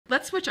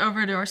Let's switch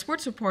over to our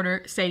sports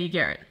reporter, Sadie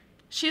Garrett.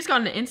 She's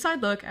got an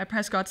inside look at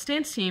Prescott's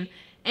dance team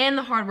and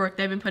the hard work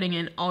they've been putting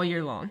in all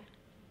year long.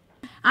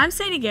 I'm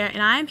Sadie Garrett,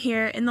 and I'm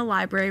here in the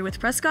library with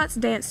Prescott's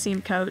dance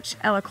team coach,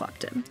 Ella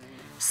Clapton.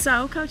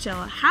 So, Coach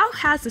Ella, how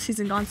has the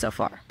season gone so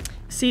far?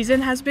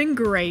 Season has been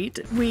great.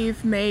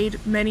 We've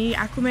made many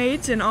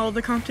acclimates in all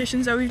the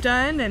competitions that we've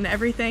done and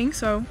everything,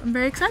 so I'm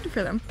very excited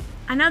for them.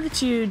 I know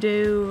that you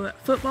do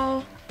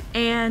football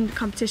and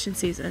competition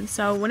season,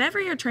 so whenever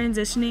you're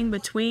transitioning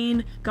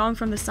between going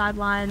from the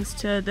sidelines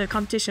to the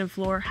competition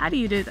floor, how do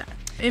you do that?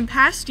 In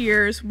past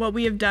years, what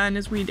we have done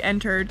is we'd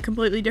entered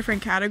completely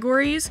different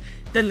categories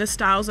than the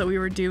styles that we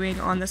were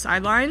doing on the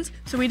sidelines.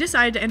 So we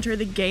decided to enter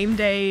the game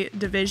day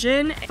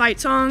division,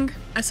 fight song,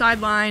 a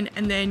sideline,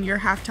 and then your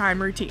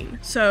halftime routine.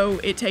 So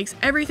it takes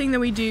everything that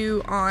we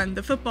do on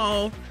the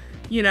football,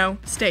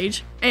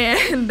 stage,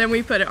 and then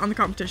we put it on the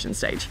competition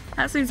stage.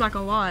 That seems like a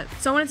lot.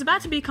 So when it's about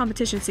to be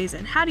competition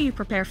season, how do you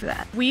prepare for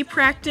that? We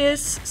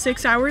practice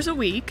 6 hours a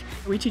week.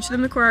 We teach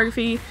them the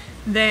choreography,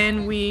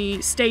 then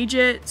we stage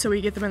it so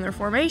we get them in their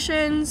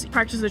formations,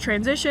 practice the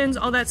transitions,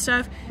 all that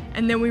stuff,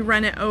 and then we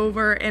run it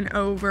over and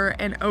over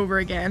and over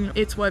again.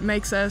 It's what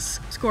makes us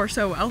score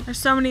so well. There's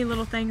so many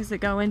little things that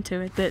go into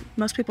it that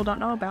most people don't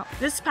know about.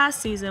 This past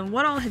season,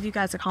 what all have you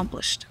guys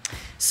accomplished?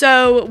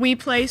 So we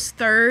placed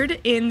third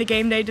in the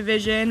game day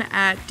division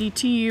at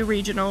DTU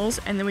regionals,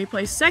 and then we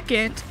placed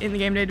second in the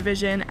game day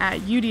division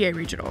at UDA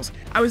regionals.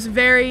 I was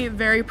very,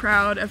 very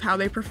proud of how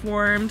they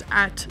performed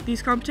at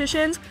these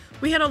competitions.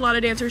 We had a lot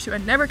of dancers who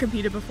had never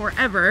competed before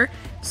ever,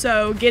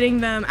 so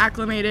getting them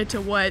acclimated to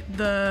what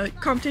the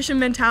competition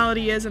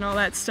mentality is and all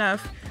that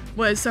stuff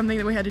was something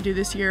that we had to do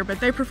this year,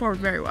 but they performed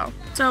very well.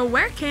 So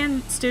where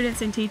can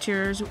students and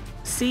teachers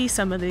see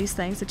some of these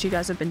things that you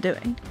guys have been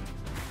doing?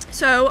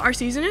 So our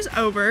season is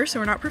over,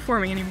 so we're not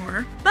performing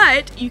anymore,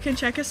 but you can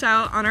check us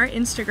out on our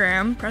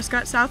Instagram,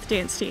 Prescott South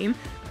Dance Team.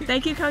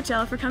 Thank you, Coach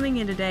Ella, for coming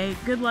in today.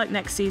 Good luck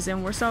next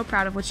season. We're so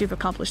proud of what you've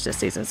accomplished this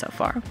season so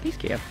far.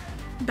 Thank you.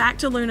 Back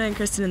to Luna and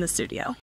Kristen in the studio.